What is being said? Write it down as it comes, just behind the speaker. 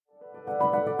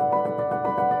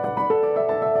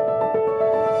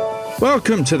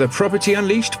Welcome to the Property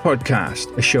Unleashed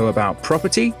podcast, a show about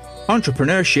property,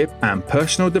 entrepreneurship, and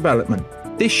personal development.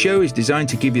 This show is designed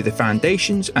to give you the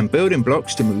foundations and building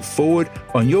blocks to move forward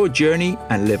on your journey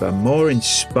and live a more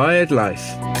inspired life.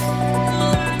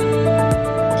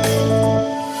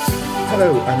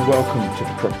 Hello and welcome to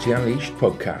the Property Unleashed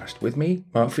podcast with me,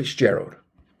 Mark Fitzgerald.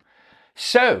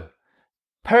 So,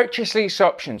 purchase lease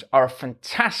options are a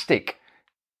fantastic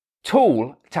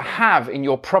tool to have in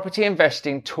your property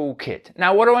investing toolkit.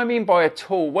 Now, what do I mean by a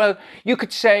tool? Well, you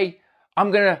could say, I'm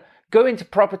going to go into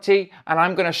property and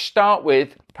I'm going to start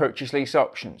with purchase lease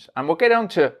options. And we'll get on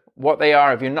to what they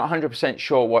are if you're not 100%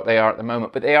 sure what they are at the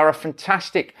moment, but they are a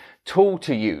fantastic tool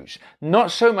to use,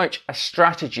 not so much a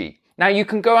strategy. Now, you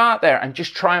can go out there and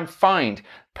just try and find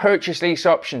purchase lease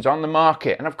options on the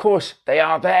market. And of course, they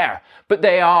are there, but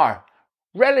they are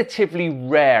relatively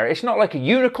rare. It's not like a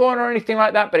unicorn or anything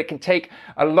like that, but it can take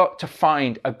a lot to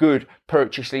find a good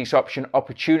purchase lease option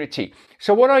opportunity.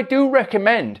 So what I do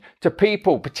recommend to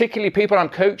people, particularly people I'm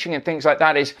coaching and things like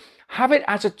that, is have it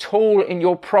as a tool in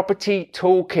your property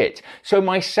toolkit. So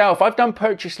myself, I've done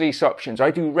purchase lease options.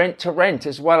 I do rent to rent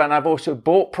as well, and I've also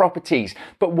bought properties.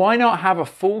 But why not have a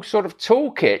full sort of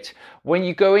toolkit when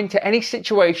you go into any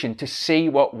situation to see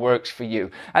what works for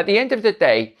you? At the end of the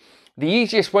day, the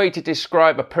easiest way to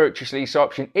describe a purchase lease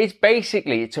option is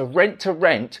basically it's a rent to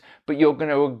rent, but you're going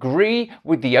to agree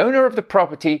with the owner of the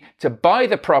property to buy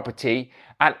the property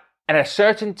at a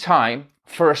certain time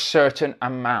for a certain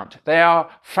amount. They are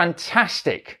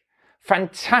fantastic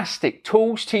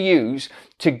tools to use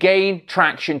to gain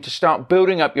traction, to start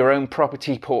building up your own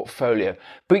property portfolio.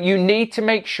 But you need to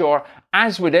make sure,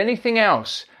 as with anything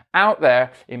else out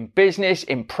there in business,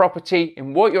 in property,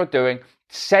 in what you're doing,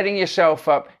 setting yourself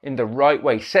up in the right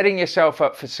way, setting yourself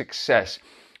up for success.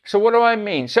 So what do I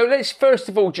mean? So let's first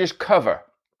of all just cover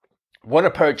what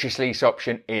a purchase lease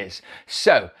option is.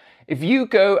 So if you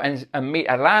go and meet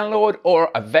a landlord or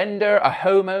a vendor, a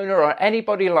homeowner or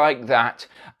anybody like that,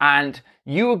 and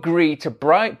you agree to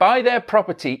buy their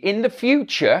property in the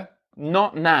future,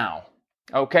 not now.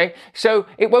 Okay, so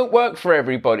it won't work for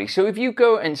everybody. So if you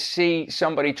go and see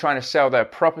somebody trying to sell their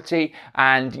property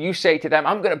and you say to them,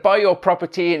 I'm going to buy your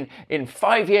property in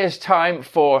 5 years' time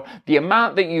for the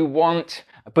amount that you want,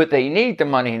 but they need the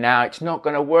money now, it's not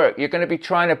going to work. You're going to be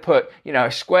trying to put,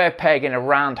 a square peg in a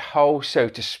round hole, so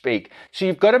to speak. So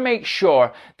you've got to make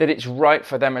sure that it's right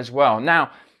for them as well.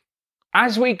 Now,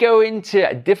 as we go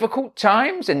into difficult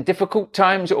times, and difficult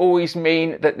times always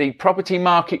mean that the property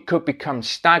market could become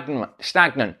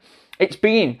stagnant. It's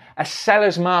been a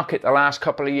seller's market the last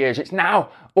couple of years. It's now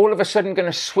all of a sudden going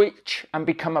to switch and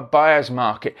become a buyer's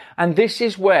market. And this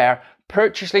is where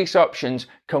purchase lease options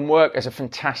can work as a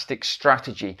fantastic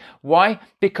strategy. Why?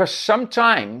 Because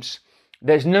sometimes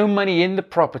there's no money in the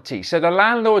property. So the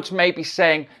landlords may be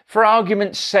saying, for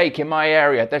argument's sake, in my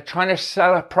area, they're trying to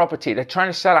sell a property. They're trying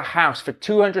to sell a house for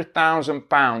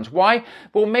 £200,000. Why?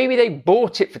 Well, maybe they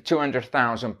bought it for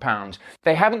 £200,000.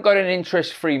 They haven't got an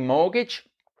interest-free mortgage.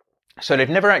 So they've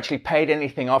never actually paid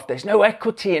anything off. There's no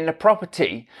equity in the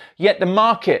property. Yet the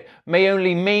market may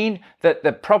only mean that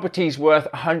the property's worth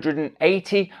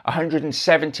 180,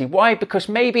 170. Why? Because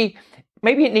maybe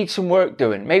it needs some work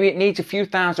doing. Maybe it needs a few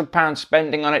 £1,000s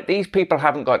spending on it. These people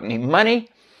haven't got any money.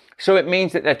 So it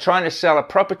means that they're trying to sell a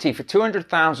property for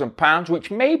 £200,000,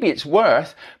 which maybe it's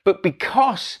worth, but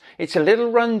because it's a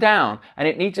little run down and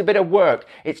it needs a bit of work,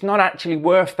 it's not actually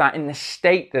worth that in the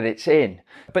state that it's in.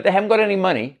 But they haven't got any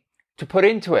money to put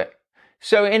into it.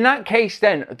 So in that case,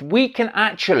 then we can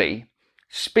actually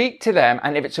speak to them,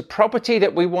 and if it's a property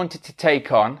that we wanted to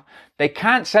take on, they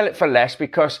can't sell it for less,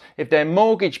 because if their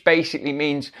mortgage basically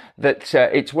means that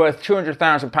it's worth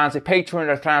 £200,000, they pay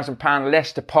 £200,000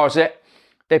 less deposit,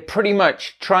 they're pretty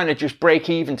much trying to just break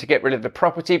even to get rid of the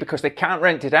property because they can't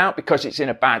rent it out because it's in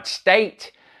a bad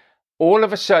state. All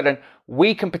of a sudden,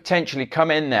 we can potentially come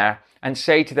in there and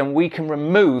say to them, we can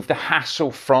remove the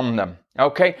hassle from them.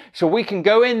 Okay, so we can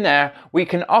go in there, we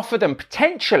can offer them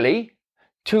potentially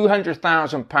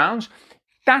 £200,000.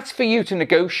 That's for you to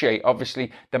negotiate,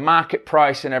 obviously, the market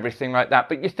price and everything like that.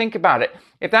 But you think about it,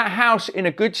 if that house in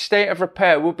a good state of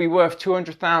repair will be worth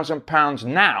 £200,000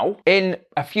 now, in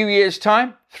a few years'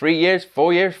 time, 3 years,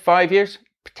 4 years, 5 years,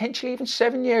 potentially even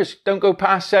 7 years, don't go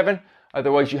past 7,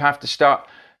 otherwise you have to start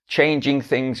changing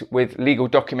things with legal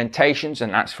documentations,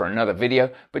 and that's for another video,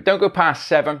 but don't go past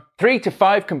 7. 3 to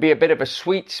 5 can be a bit of a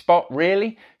sweet spot,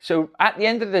 really. So at the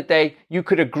end of the day, you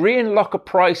could agree and lock a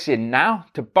price in now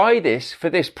to buy this for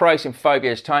this price in 5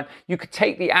 years' time. You could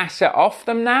take the asset off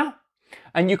them now,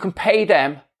 and you can pay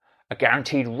them a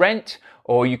guaranteed rent,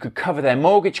 or you could cover their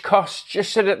mortgage costs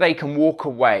just so that they can walk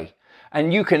away.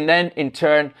 And you can then in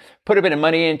turn put a bit of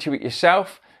money into it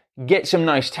yourself, get some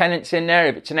nice tenants in there.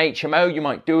 If it's an HMO, you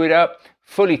might do it up,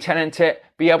 fully tenant it,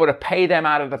 be able to pay them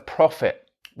out of the profit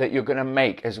that you're going to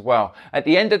make as well. At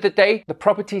the end of the day, the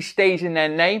property stays in their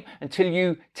name until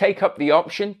you take up the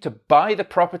option to buy the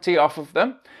property off of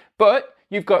them. But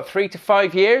you've got 3 to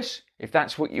 5 years, if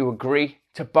that's what you agree,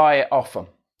 to buy it off them.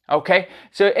 Okay,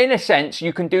 so in a sense,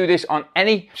 you can do this on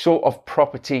any sort of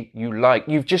property you like.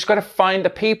 You've just got to find the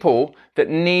people that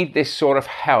need this sort of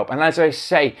help. And as I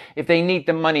say, if they need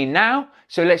the money now,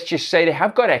 so let's just say they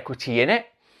have got equity in it,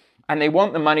 and they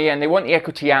want the money and they want the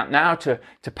equity out now to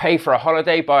pay for a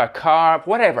holiday, buy a car,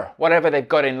 whatever they've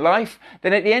got in life,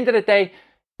 then at the end of the day,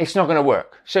 it's not going to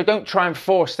work. So don't try and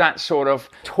force that sort of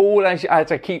tool, as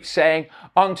I keep saying,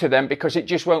 onto them, because it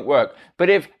just won't work. But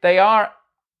if they are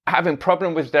having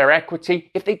problem with their equity,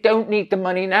 if they don't need the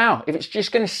money now, if it's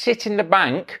just going to sit in the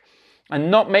bank and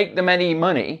not make them any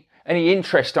money, any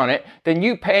interest on it, then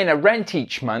you paying a rent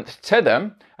each month to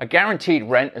them, a guaranteed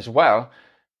rent as well,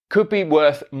 could be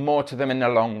worth more to them in the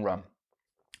long run.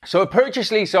 So a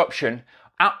purchase lease option,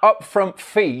 upfront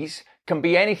fees can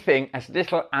be anything as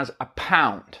little as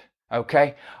 £1.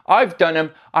 Okay, I've done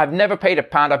them. I've never paid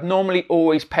 £1. I've normally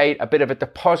always paid a bit of a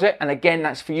deposit. And again,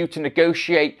 that's for you to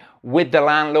negotiate with the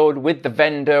landlord, with the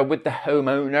vendor, with the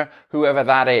homeowner, whoever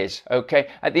that is. Okay,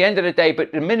 at the end of the day,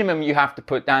 but the minimum you have to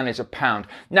put down is £1.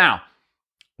 Now,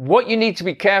 what you need to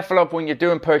be careful of when you're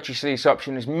doing purchase lease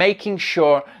option is making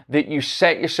sure that you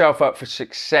set yourself up for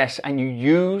success and you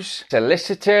use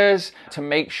solicitors to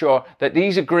make sure that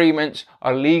these agreements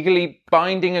are legally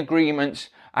binding agreements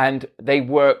and they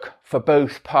work for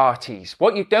both parties.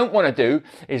 What you don't want to do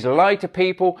is lie to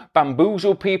people,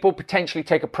 bamboozle people, potentially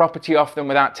take a property off them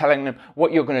without telling them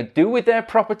what you're going to do with their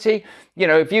property. You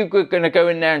know, if you're going to go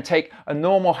in there and take a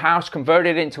normal house, convert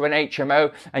it into an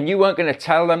HMO, and you weren't going to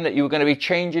tell them that you were going to be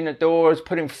changing the doors,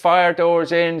 putting fire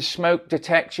doors in, smoke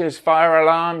detectors, fire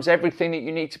alarms, everything that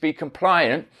you need to be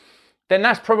compliant, then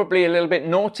that's probably a little bit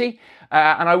naughty.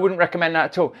 And I wouldn't recommend that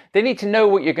at all. They need to know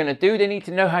what you're going to do. They need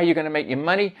to know how you're going to make your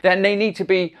money. Then they need to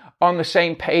be on the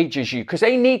same page as you, because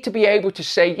they need to be able to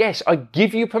say, yes, I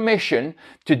give you permission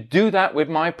to do that with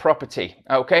my property.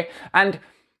 Okay. And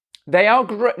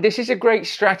this is a great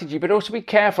strategy, but also be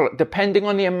careful depending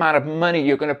on the amount of money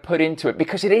you're going to put into it,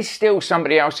 because it is still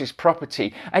somebody else's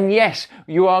property. And yes,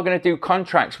 you are going to do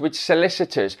contracts with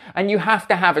solicitors, and you have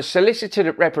to have a solicitor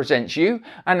that represents you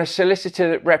and a solicitor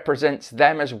that represents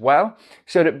them as well,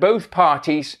 so that both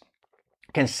parties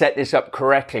can set this up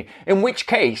correctly. In which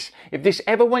case, if this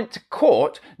ever went to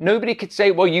court, nobody could say,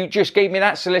 well, you just gave me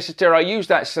that solicitor, I used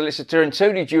that solicitor, and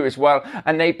so did you as well,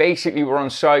 and they basically were on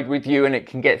side with you, and it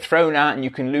can get thrown out and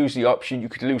you can lose the option, you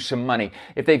could lose some money.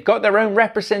 If they've got their own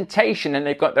representation and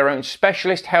they've got their own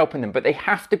specialist helping them, but they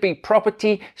have to be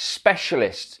property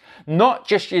specialists, not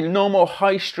just your normal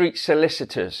high street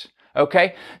solicitors,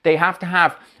 okay? They have to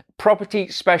have property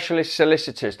specialist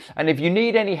solicitors. And if you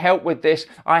need any help with this,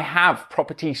 I have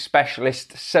property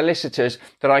specialist solicitors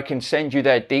that I can send you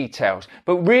their details.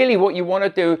 But really what you want to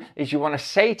do is you want to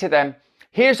say to them,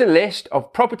 here's a list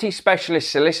of property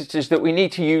specialist solicitors that we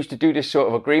need to use to do this sort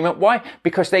of agreement. Why?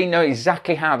 Because they know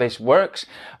exactly how this works.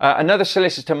 Another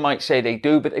solicitor might say they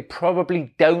do, but they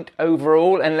probably don't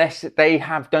overall unless they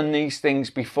have done these things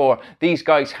before. These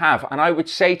guys have. And I would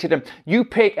say to them, you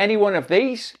pick any one of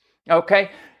these,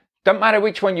 okay? Don't matter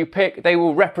which one you pick, they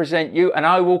will represent you, and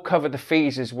I will cover the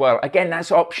fees as well. Again,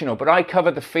 that's optional, but I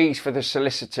cover the fees for the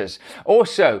solicitors.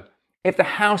 Also, if the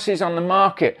house is on the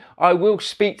market, I will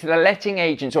speak to the letting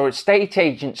agents or estate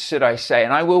agents, should I say,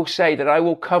 and I will say that I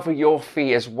will cover your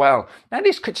fee as well. Now,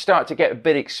 this could start to get a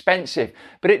bit expensive,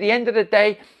 but at the end of the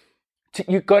day,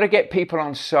 you've got to get people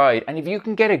on side. And if you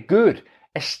can get a good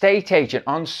estate agent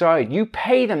on side, you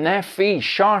pay them their fees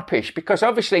sharpish, because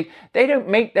obviously they don't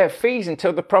make their fees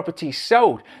until the property's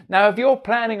sold. Now, if you're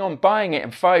planning on buying it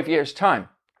in 5 years' time,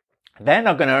 they're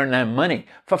not going to earn their money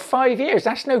for 5 years.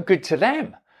 That's no good to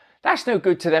them. That's no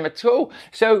good to them at all.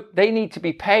 So they need to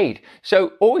be paid.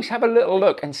 So always have a little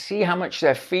look and see how much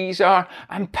their fees are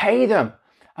and pay them.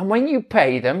 And when you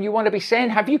pay them, you want to be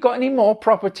saying, have you got any more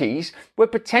properties where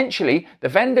potentially the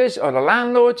vendors or the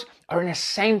landlords are in the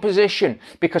same position?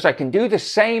 Because I can do the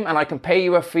same and I can pay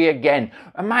you a fee again.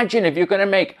 Imagine if you're going to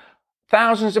make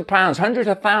thousands of pounds, hundreds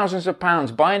of thousands of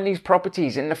pounds buying these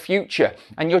properties in the future,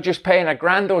 and you're just paying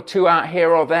 £1 or £2 out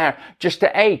here or there just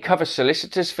to A, cover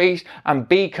solicitors' fees, and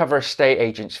B, cover estate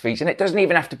agents' fees. And it doesn't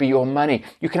even have to be your money.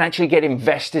 You can actually get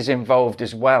investors involved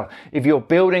as well if you're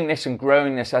building this and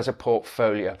growing this as a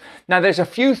portfolio. Now, there's a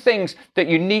few things that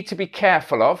you need to be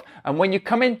careful of, and when you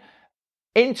come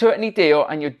into any deal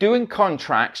and you're doing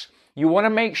contracts, you want to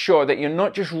make sure that you're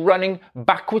not just running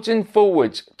backwards and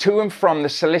forwards to and from the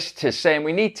solicitors saying,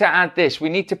 we need to add this, we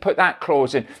need to put that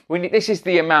clause in, this is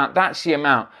the amount, that's the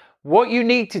amount. What you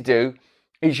need to do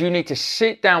is you need to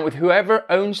sit down with whoever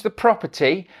owns the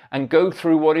property and go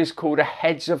through what is called a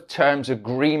heads of terms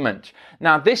agreement.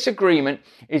 Now, this agreement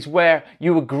is where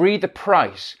you agree the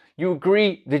price, you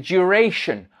agree the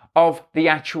duration of the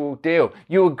actual deal,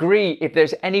 you agree if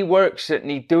there's any works that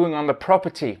need doing on the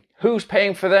property, who's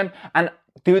paying for them, and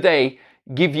do they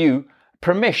give you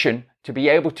permission to be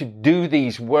able to do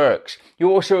these works.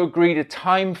 You also agree the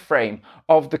time frame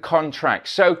of the contract.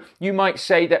 So you might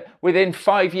say that within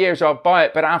 5 years I'll buy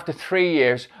it, but after 3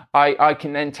 years I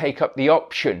can then take up the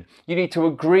option. You need to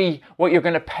agree what you're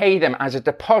going to pay them as a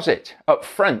deposit up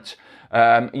front.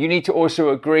 You need to also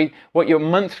agree what your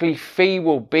monthly fee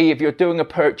will be if you're doing a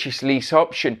purchase lease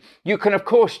option. You can of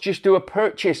course just do a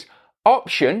purchase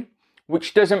option,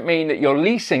 which doesn't mean that you're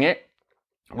leasing it,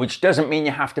 which doesn't mean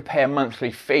you have to pay a monthly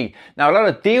fee. Now, a lot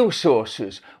of deal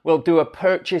sources will do a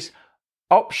purchase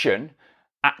option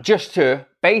just to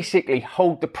basically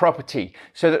hold the property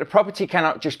so that the property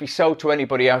cannot just be sold to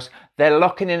anybody else. They're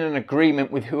locking in an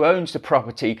agreement with who owns the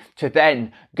property to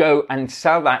then go and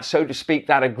sell that, so to speak,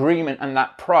 that agreement and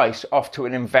that price off to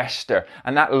an investor.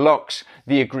 And that locks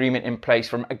the agreement in place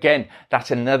from, again, that's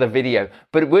another video.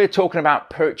 But we're talking about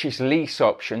purchase lease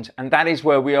options, and that is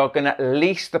where we are going to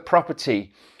lease the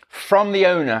property from the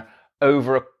owner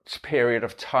over a period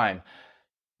of time.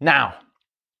 Now,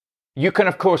 you can,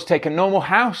 of course, take a normal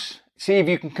house, see if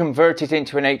you can convert it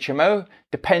into an HMO,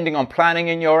 depending on planning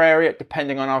in your area,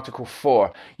 depending on Article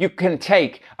 4. You can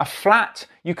take a flat,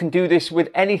 you can do this with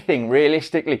anything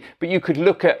realistically, but you could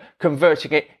look at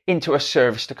converting it into a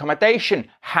serviced accommodation,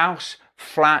 house,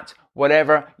 flat,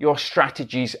 whatever your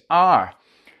strategies are.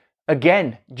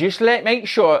 Again, just make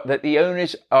sure that the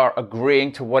owners are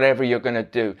agreeing to whatever you're going to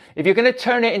do. If you're going to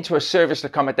turn it into a serviced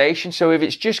accommodation, so if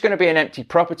it's just going to be an empty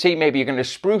property, maybe you're going to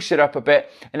spruce it up a bit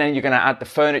and then you're going to add the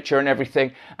furniture and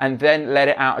everything and then let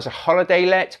it out as a holiday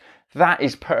let, that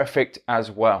is perfect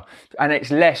as well. And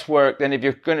it's less work than if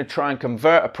you're going to try and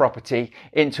convert a property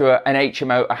into an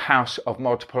HMO, a house of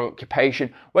multiple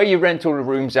occupation, where you rent all the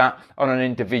rooms out on an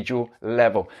individual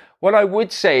level. What I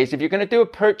would say is if you're going to do a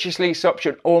purchase lease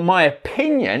option, or my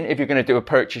opinion, if you're going to do a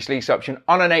purchase lease option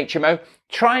on an HMO,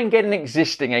 try and get an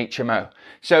existing HMO.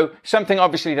 So something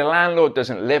obviously the landlord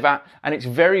doesn't live at, and it's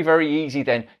very, very easy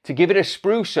then to give it a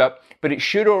spruce up, but it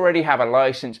should already have a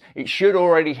license. It should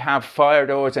already have fire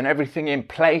doors and everything in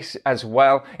place as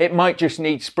well. It might just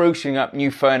need sprucing up,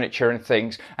 new furniture and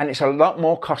things, and it's a lot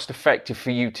more cost effective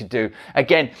for you to do.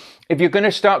 Again, if you're going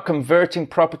to start converting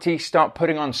properties, start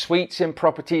putting en suites in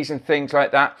properties and things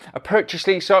like that, a purchase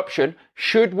lease option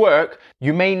should work.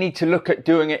 You may need to look at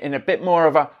doing it in a bit more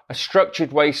of a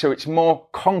structured way so it's more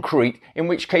concrete, in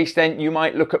which case then you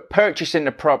might look at purchasing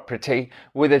the property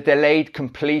with a delayed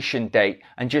completion date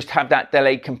and just have that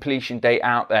delayed completion date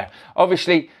out there.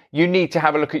 Obviously, you need to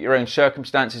have a look at your own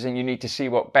circumstances and you need to see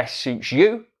what best suits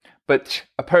you. But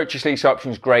a purchase lease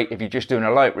option is great if you're just doing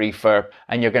a light refurb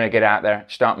and you're going to get out there,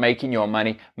 start making your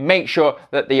money. Make sure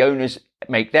that the owners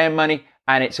make their money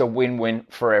and it's a win-win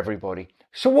for everybody.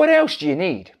 So what else do you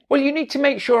need? Well, you need to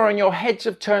make sure on your heads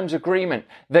of terms agreement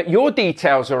that your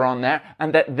details are on there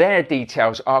and that their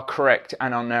details are correct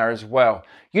and on there as well.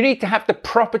 You need to have the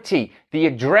property, the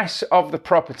address of the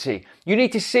property. You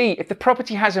need to see if the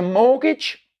property has a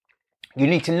mortgage. You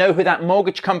need to know who that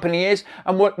mortgage company is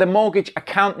and what the mortgage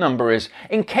account number is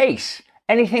in case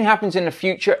anything happens in the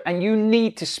future and you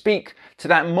need to speak to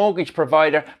that mortgage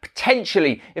provider.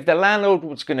 Potentially, if the landlord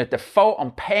was going to default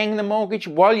on paying the mortgage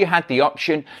while you had the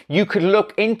option, you could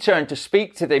look in turn to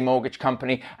speak to the mortgage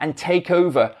company and take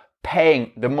over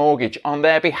paying the mortgage on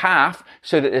their behalf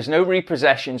so that there's no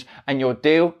repossessions and your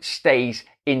deal stays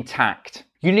intact.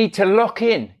 You need to lock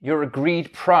in your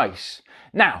agreed price.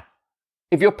 Now,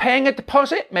 if you're paying a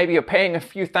deposit, maybe you're paying a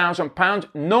few £1,000s,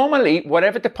 normally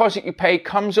whatever deposit you pay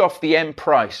comes off the end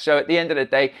price. So at the end of the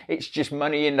day, it's just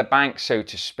money in the bank, so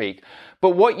to speak.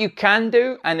 But what you can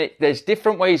do, and there's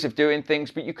different ways of doing things,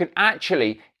 but you can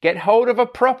actually get hold of a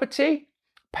property,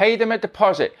 pay them a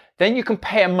deposit, then you can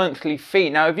pay a monthly fee.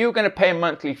 Now, if you're going to pay a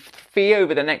monthly fee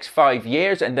over the next 5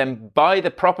 years and then buy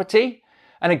the property,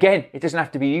 and again, it doesn't have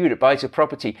to be you that buys the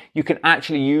property. You can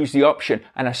actually use the option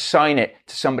and assign it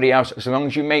to somebody else as long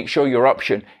as you make sure your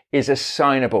option is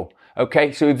assignable.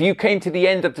 Okay, so if you came to the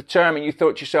end of the term and you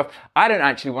thought to yourself, I don't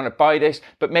actually want to buy this,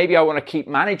 but maybe I want to keep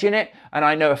managing it, and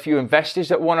I know a few investors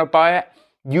that want to buy it,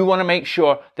 you want to make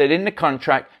sure that in the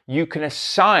contract you can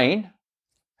assign,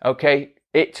 okay,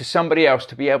 it to somebody else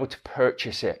to be able to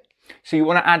purchase it. So you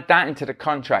want to add that into the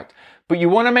contract. But you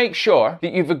want to make sure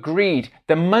that you've agreed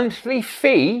the monthly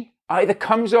fee either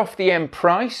comes off the end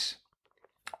price,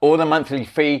 or the monthly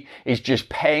fee is just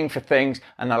paying for things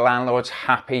and the landlord's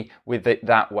happy with it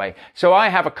that way. So I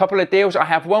have a couple of deals. I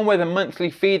have one where the monthly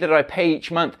fee that I pay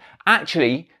each month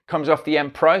actually comes off the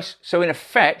end price. So in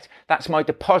effect, that's my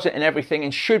deposit and everything,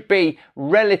 and should be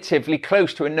relatively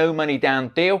close to a no money down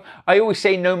deal. I always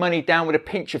say no money down with a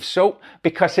pinch of salt,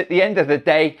 because at the end of the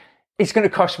day, it's going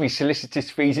to cost me solicitors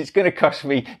fees. It's going to cost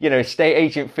me, estate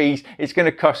agent fees. It's going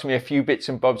to cost me a few bits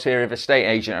and bobs here if estate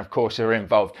agent, of course, are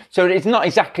involved. So it's not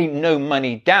exactly no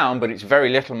money down, but it's very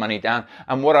little money down.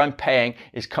 And what I'm paying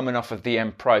is coming off of the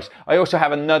end price. I also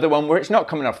have another one where it's not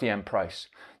coming off the end price.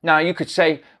 Now you could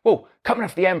say, well, coming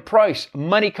off the end price,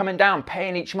 money coming down,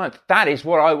 paying each month. That is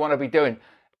what I want to be doing.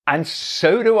 And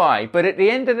so do I. But at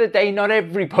the end of the day, not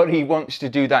everybody wants to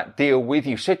do that deal with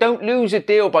you. So don't lose a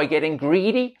deal by getting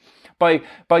greedy,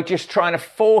 by just trying to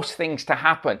force things to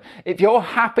happen. If you're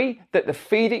happy that the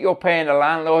fee that you're paying the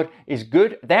landlord is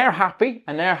good, they're happy,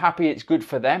 and they're happy it's good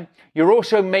for them. You're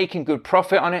also making good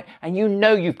profit on it, and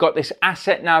you've got this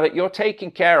asset now that you're taking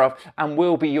care of and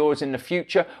will be yours in the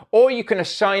future. Or you can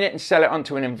assign it and sell it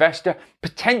onto an investor,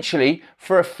 potentially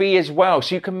for a fee as well,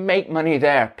 so you can make money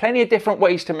there. Plenty of different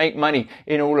ways to make money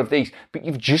in all of these, but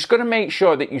you've just got to make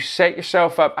sure that you set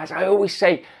yourself up, as I always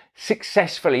say,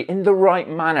 successfully in the right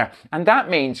manner. And that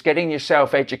means getting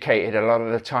yourself educated a lot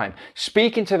of the time,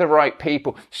 speaking to the right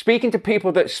people, speaking to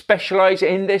people that specialize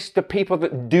in this, the people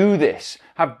that do this,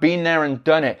 have been there and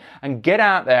done it, and get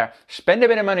out there, spend a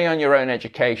bit of money on your own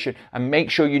education and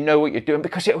make sure you know what you're doing,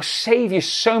 because it will save you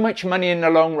so much money in the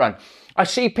long run. I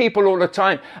see people all the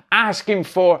time asking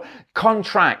for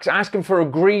contracts, asking for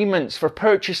agreements, for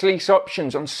purchase lease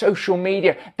options on social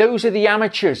media. Those are the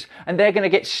amateurs, and they're going to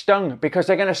get stung because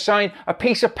they're going to sign a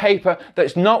piece of paper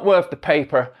that's not worth the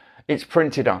paper it's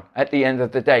printed on at the end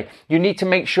of the day. You need to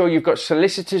make sure you've got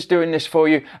solicitors doing this for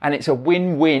you, and it's a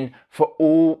win-win for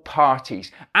all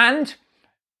parties. And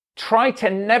try to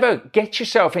never get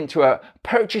yourself into a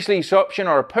purchase lease option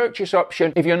or a purchase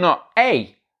option if you're not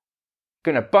A,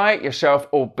 going to buy it yourself,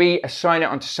 or B, assign it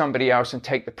onto somebody else and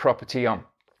take the property on.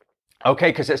 Okay,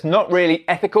 because it's not really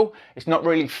ethical. It's not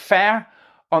really fair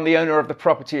on the owner of the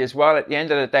property as well. At the end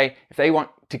of the day, if they want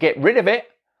to get rid of it,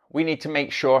 we need to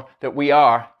make sure that we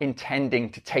are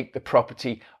intending to take the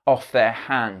property off their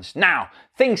hands. Now,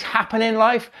 things happen in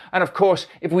life. And of course,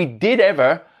 if we did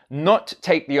ever not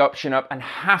take the option up and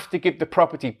have to give the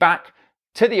property back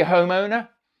to the homeowner,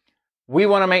 we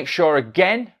want to make sure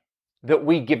again that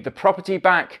we give the property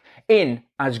back in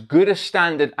as good a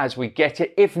standard as we get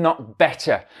it, if not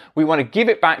better. We want to give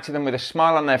it back to them with a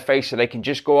smile on their face so they can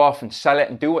just go off and sell it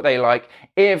and do what they like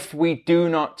if we do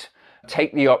not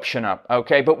take the option up,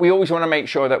 okay? But we always want to make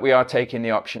sure that we are taking the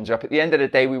options up. At the end of the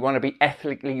day, we want to be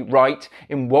ethically right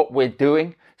in what we're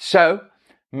doing. So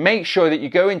make sure that you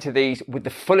go into these with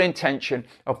the full intention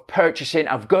of purchasing,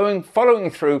 following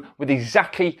through with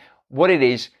exactly what it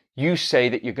is you say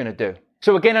that you're going to do.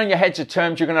 So again, on your heads of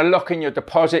terms, you're going to lock in your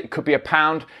deposit. It could be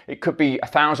 £1, it could be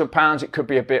 £1,000, it could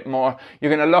be a bit more. You're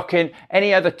going to lock in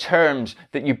any other terms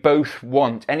that you both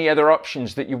want, any other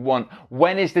options that you want.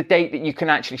 When is the date that you can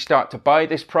actually start to buy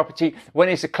this property? When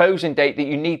is the closing date that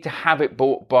you need to have it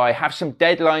bought by? Have some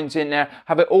deadlines in there,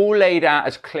 have it all laid out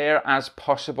as clear as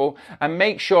possible, and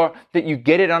make sure that you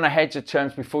get it on a heads of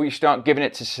terms before you start giving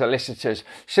it to solicitors.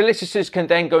 Solicitors can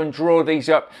then go and draw these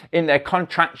up in their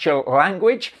contractual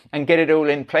language and get it all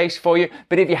in place for you.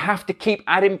 But if you have to keep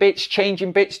adding bits,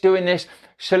 changing bits, doing this,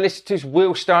 solicitors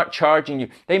will start charging you.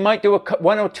 They might do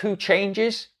one or two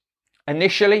changes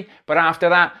initially, but after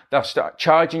that, they'll start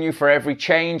charging you for every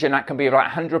change, and that can be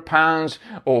like £100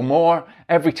 or more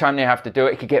every time they have to do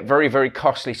it. It could get very, very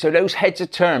costly. So those heads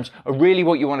of terms are really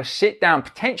what you want to sit down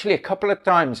potentially a couple of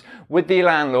times with the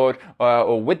landlord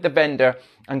or with the vendor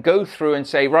and go through and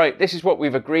say, right, this is what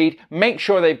we've agreed. Make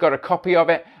sure they've got a copy of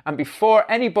it. And before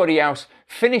anybody else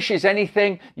finishes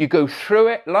anything, you go through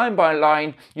it line by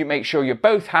line. You make sure you're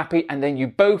both happy, and then you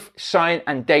both sign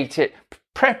and date it,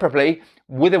 preferably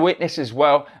with a witness as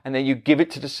well. And then you give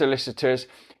it to the solicitors.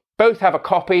 Both have a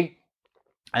copy.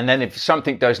 And then if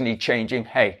something does need changing,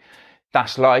 hey,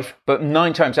 that's life. But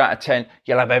 9 times out of 10,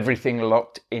 you'll have everything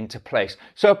locked into place.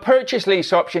 So a purchase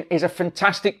lease option is a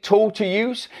fantastic tool to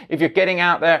use if you're getting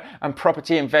out there and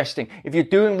property investing. If you're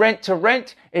doing rent to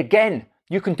rent, again,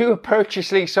 you can do a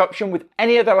purchase lease option with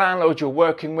any of the landlords you're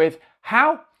working with.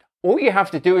 How? All you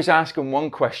have to do is ask them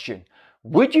one question.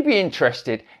 Would you be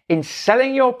interested in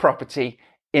selling your property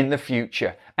in the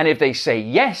future? And if they say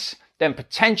yes, then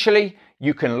potentially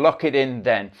you can lock it in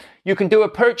then. You can do a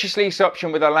purchase lease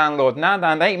option with a landlord now.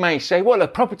 Now they may say, well, the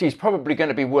property is probably going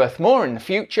to be worth more in the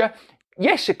future.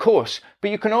 Yes, of course,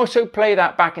 but you can also play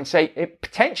that back and say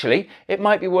potentially it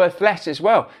might be worth less as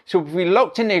well. So if we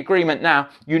locked in the agreement now,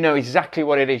 you know exactly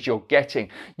what it is you're getting.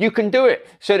 You can do it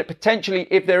so that potentially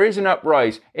if there is an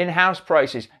uprise in house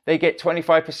prices, they get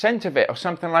 25% of it or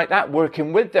something like that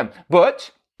working with them.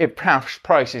 But if house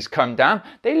prices come down,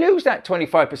 they lose that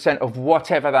 25% of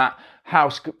whatever that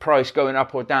house price going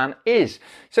up or down is.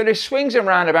 So there's swings and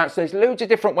roundabouts. There's loads of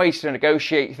different ways to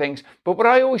negotiate things. But what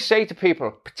I always say to people,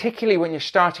 particularly when you're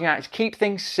starting out, is keep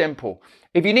things simple.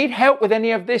 If you need help with any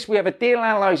of this, we have a deal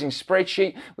analyzing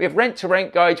spreadsheet. We have rent to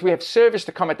rent guides. We have serviced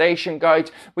accommodation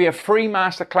guides. We have free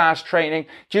masterclass training.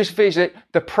 Just visit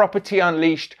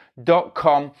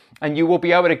thepropertyunleashed.com and you will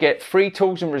be able to get free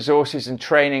tools and resources and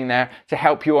training there to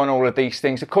help you on all of these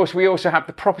things. Of course, we also have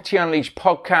the Property Unleashed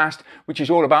podcast, which is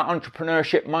all about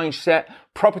entrepreneurship, mindset,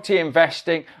 property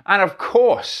investing, and of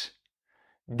course,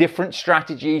 different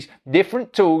strategies,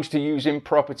 different tools to use in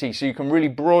property so you can really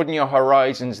broaden your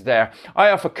horizons there. I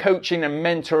offer coaching and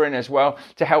mentoring as well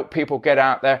to help people get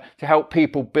out there, to help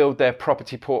people build their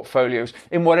property portfolios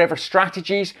in whatever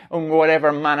strategies and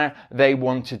whatever manner they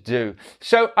want to do.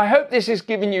 So I hope this has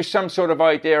given you some sort of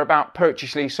idea about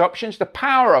purchase lease options, the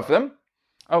power of them.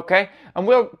 Okay, and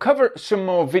we'll cover some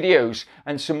more videos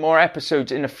and some more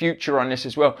episodes in the future on this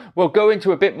as well. We'll go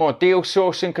into a bit more deal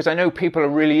sourcing because I know people are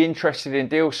really interested in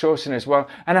deal sourcing as well,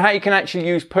 and how you can actually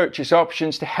use purchase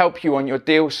options to help you on your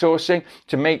deal sourcing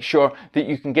to make sure that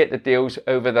you can get the deals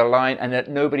over the line and that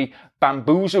nobody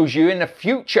bamboozles you in the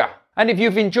future. And if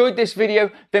you've enjoyed this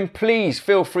video, then please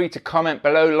feel free to comment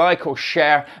below, like or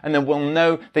share, and then we'll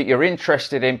know that you're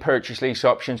interested in purchase lease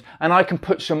options, and I can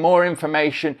put some more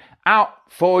information out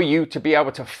for you to be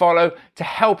able to follow to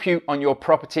help you on your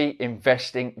property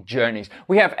investing journeys.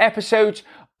 We have episodes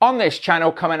on this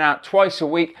channel coming out twice a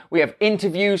week. We have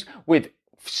interviews with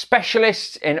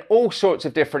specialists in all sorts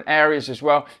of different areas as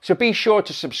well. So be sure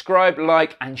to subscribe,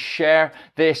 like, and share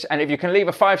this. And if you can leave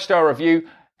a 5-star review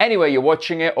anywhere you're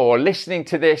watching it or listening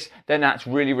to this, then that's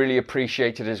really, really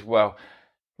appreciated as well.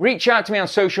 Reach out to me on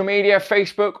social media,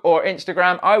 Facebook or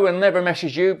Instagram. I will never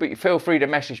message you, but you feel free to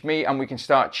message me and we can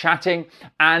start chatting.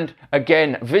 And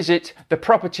again, visit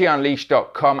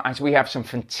thepropertyunleashed.com as we have some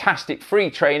fantastic free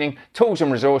training, tools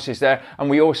and resources there. And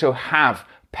we also have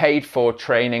paid for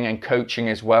training and coaching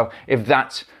as well, if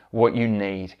that's what you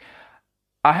need.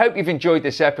 I hope you've enjoyed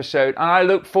this episode and I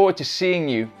look forward to seeing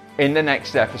you in the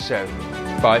next episode.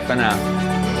 Bye for now.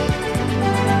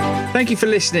 Thank you for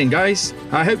listening, guys.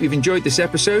 I hope you've enjoyed this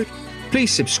episode. Please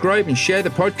subscribe and share the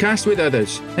podcast with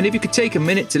others. And if you could take a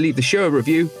minute to leave the show a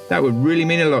review, that would really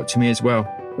mean a lot to me as well.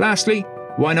 Lastly,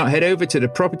 why not head over to the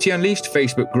Property Unleashed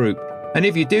Facebook group? And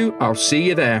if you do, I'll see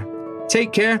you there.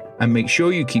 Take care and make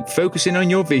sure you keep focusing on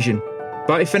your vision.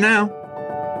 Bye for now.